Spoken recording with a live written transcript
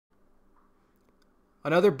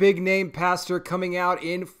Another big name pastor coming out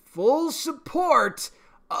in full support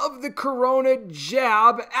of the corona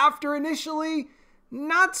jab after initially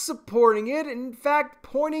not supporting it, in fact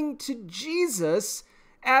pointing to Jesus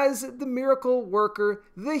as the miracle worker,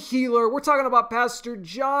 the healer. We're talking about Pastor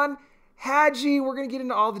John Hagee. We're going to get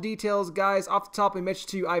into all the details, guys. Off the top, I mentioned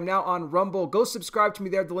to you, I'm now on Rumble. Go subscribe to me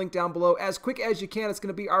there, the link down below. As quick as you can, it's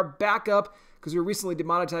going to be our backup because we were recently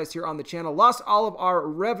demonetized here on the channel. Lost all of our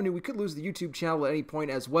revenue. We could lose the YouTube channel at any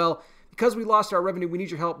point as well. Because we lost our revenue, we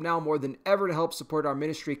need your help now more than ever to help support our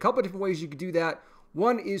ministry. A couple of different ways you could do that.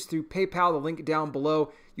 One is through PayPal, the link down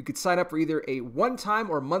below. You could sign up for either a one-time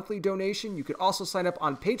or monthly donation. You could also sign up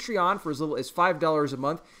on Patreon for as little as $5 a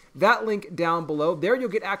month. That link down below. There you'll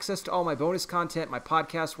get access to all my bonus content, my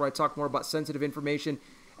podcast where I talk more about sensitive information,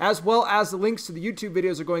 as well as the links to the YouTube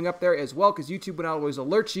videos are going up there as well because YouTube will not always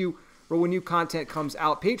alert you for when new content comes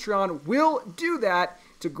out. Patreon will do that.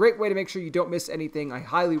 It's a great way to make sure you don't miss anything. I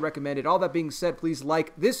highly recommend it. All that being said, please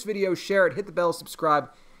like this video, share it, hit the bell, subscribe,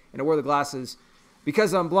 and I wear the glasses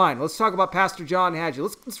because I'm blind. Let's talk about Pastor John Hagee.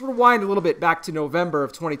 Let's rewind a little bit back to November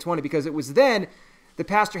of 2020 because it was then that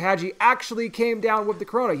Pastor Hagee actually came down with the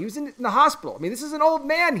corona. He was in the hospital. I mean, this is an old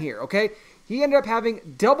man here, okay? He ended up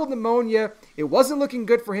having double pneumonia. It wasn't looking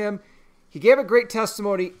good for him. He gave a great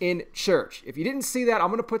testimony in church. If you didn't see that, I'm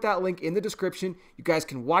going to put that link in the description. You guys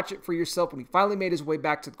can watch it for yourself when he finally made his way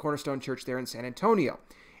back to the Cornerstone Church there in San Antonio.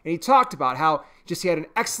 And he talked about how he had an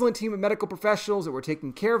excellent team of medical professionals that were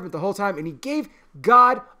taking care of him the whole time, and he gave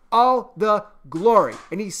God all the glory.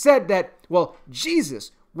 And he said that, well,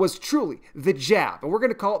 Jesus was truly the jab, and we're going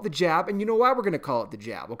to call it the jab, and you know why we're going to call it the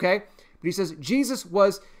jab, okay? But he says Jesus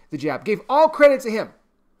was the jab. Gave all credit to him,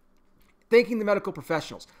 thanking the medical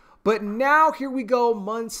professionals. But now here we go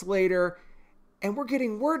months later, and we're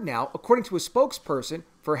getting word now, according to a spokesperson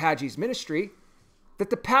for Hagee's ministry, that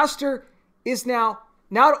the pastor is now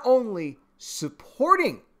not only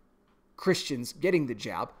supporting Christians getting the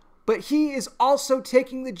jab, but he is also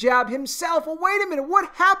taking the jab himself. Well, wait a minute.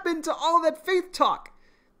 What happened to all that faith talk?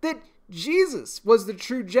 That Jesus was the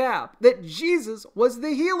true jab, that Jesus was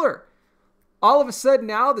the healer. All of a sudden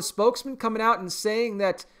now, the spokesman coming out and saying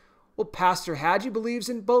that, well, Pastor Hagee believes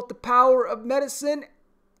in both the power of medicine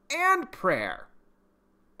and prayer.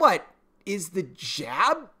 But is the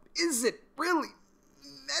jab, is it really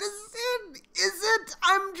medicine? Is it?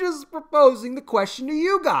 I'm just proposing the question to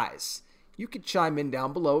you guys. You could chime in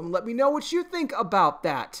down below and let me know what you think about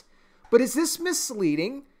that. But is this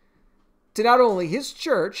misleading to not only his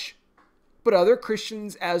church, but other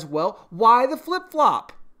Christians as well? Why the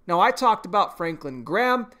flip-flop? Now, I talked about Franklin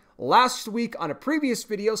Graham last week on a previous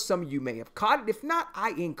video. Some of you may have caught it. If not,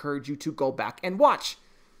 I encourage you to go back and watch,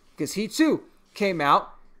 because he too came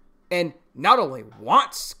out and not only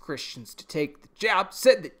wants Christians to take the jab,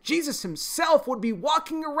 said that Jesus himself would be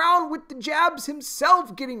walking around with the jabs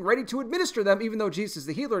himself, getting ready to administer them, even though Jesus is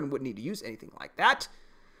the healer and wouldn't need to use anything like that.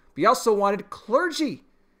 But he also wanted clergy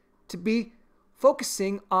to be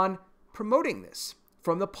focusing on promoting this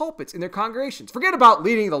from the pulpits in their congregations. Forget about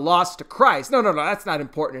leading the lost to Christ. No, that's not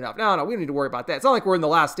important enough. No, we don't need to worry about that. It's not like we're in the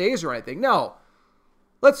last days or anything. No.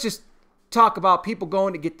 Let's just talk about people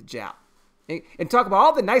going to get the jab. And talk about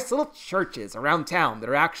all the nice little churches around town that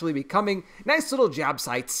are actually becoming nice little jab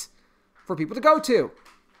sites for people to go to.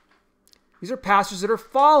 These are pastors that are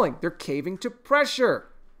falling. They're caving to pressure.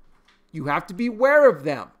 You have to be aware of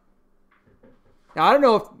them. Now, I don't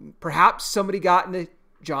know if perhaps somebody got into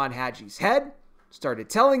John Hagee's head, started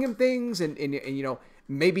telling him things, and you know,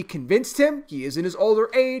 maybe convinced him. He is in his older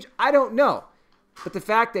age. I don't know. But the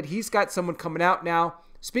fact that he's got someone coming out now,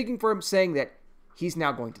 speaking for him, saying that he's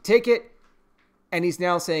now going to take it, and he's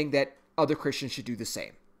now saying that other Christians should do the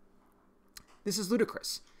same. This is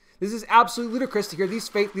ludicrous. This is absolutely ludicrous to hear these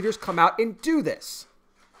faith leaders come out and do this.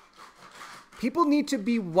 People need to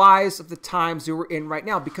be wise of the times that we're in right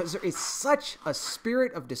now, because there is such a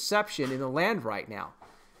spirit of deception in the land right now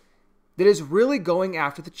that is really going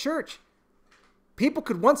after the church. People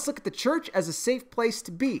could once look at the church as a safe place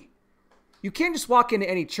to be. You can't just walk into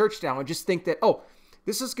any church now and just think that, oh,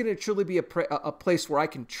 this is going to truly be a place where I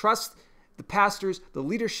can trust the pastors, the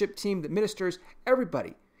leadership team, the ministers,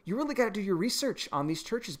 everybody. You really got to do your research on these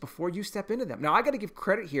churches before you step into them. Now, I got to give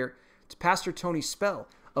credit here to Pastor Tony Spell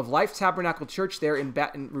of Life Tabernacle Church there in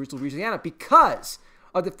Baton Rouge, Louisiana, because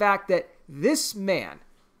of the fact that this man,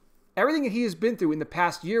 everything that he has been through in the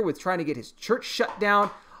past year with trying to get his church shut down,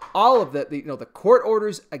 all of the court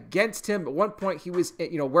orders against him. At one point, he was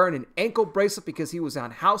wearing an ankle bracelet because he was on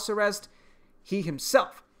house arrest. He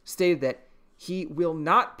himself stated that he will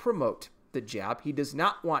not promote the jab. He does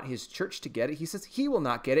not want his church to get it. He says he will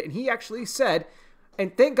not get it. And he actually said,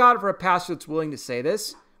 And thank God for a pastor that's willing to say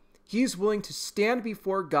this. He's willing to stand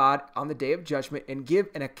before God on the day of judgment and give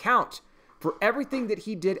an account for everything that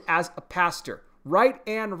he did as a pastor, right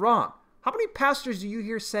and wrong. How many pastors do you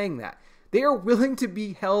hear saying that? They are willing to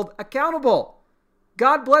be held accountable.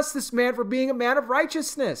 God bless this man for being a man of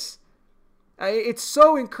righteousness. It's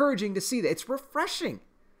so encouraging to see that. It's refreshing.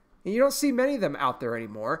 And you don't see many of them out there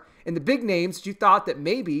anymore. And the big names that you thought that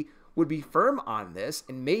maybe would be firm on this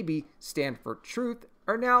and maybe stand for truth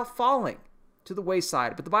are now falling to the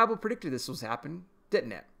wayside. But the Bible predicted this was happening,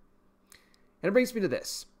 didn't it? And it brings me to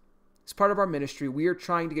this. As part of our ministry, we are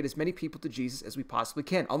trying to get as many people to Jesus as we possibly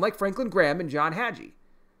can. Unlike Franklin Graham and John Hagee,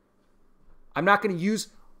 I'm not going to use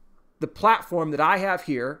the platform that I have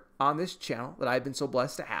here on this channel that I've been so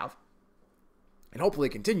blessed to have and hopefully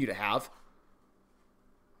continue to have.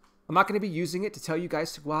 I'm not going to be using it to tell you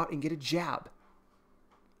guys to go out and get a jab.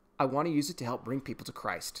 I want to use it to help bring people to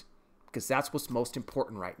Christ because that's what's most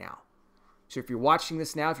important right now. So if you're watching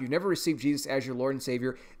this now, if you've never received Jesus as your Lord and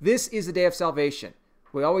Savior, this is the day of salvation.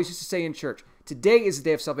 We always used to say in church, today is the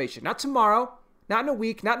day of salvation. Not tomorrow, not in a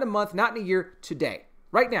week, not in a month, not in a year, today.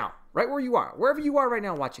 Right now, right where you are, wherever you are right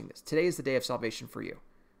now watching this. Today is the day of salvation for you.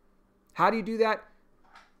 How do you do that?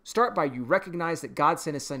 Start by you recognize that God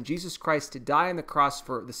sent his son, Jesus Christ, to die on the cross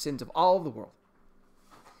for the sins of all of the world.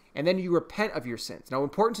 And then you repent of your sins. Now,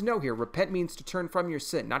 important to know here, repent means to turn from your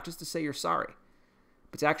sin, not just to say you're sorry,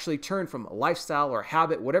 but to actually turn from a lifestyle or a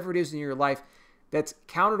habit, whatever it is in your life, that's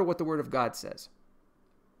counter to what the Word of God says.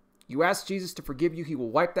 You ask Jesus to forgive you, he will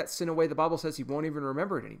wipe that sin away. The Bible says he won't even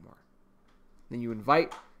remember it anymore. Then you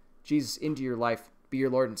invite Jesus into your life, be your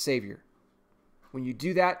Lord and Savior. When you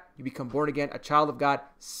do that, you become born again, a child of God,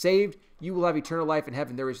 saved. You will have eternal life in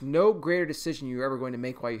heaven. There is no greater decision you're ever going to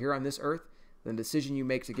make while you're here on this earth than the decision you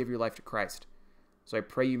make to give your life to Christ. So I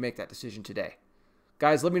pray you make that decision today.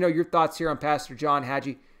 Guys, let me know your thoughts here on Pastor John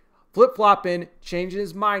Hagee. Flip-flopping, changing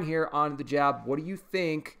his mind here on the jab. What do you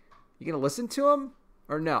think? You going to listen to him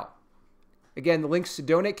or no? Again, the links to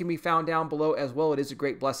donate can be found down below as well. It is a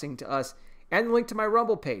great blessing to us. And the link to my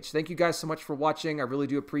Rumble page. Thank you guys so much for watching. I really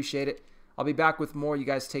do appreciate it. I'll be back with more. You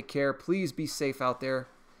guys take care. Please be safe out there.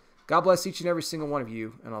 God bless each and every single one of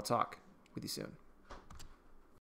you, and I'll talk with you soon.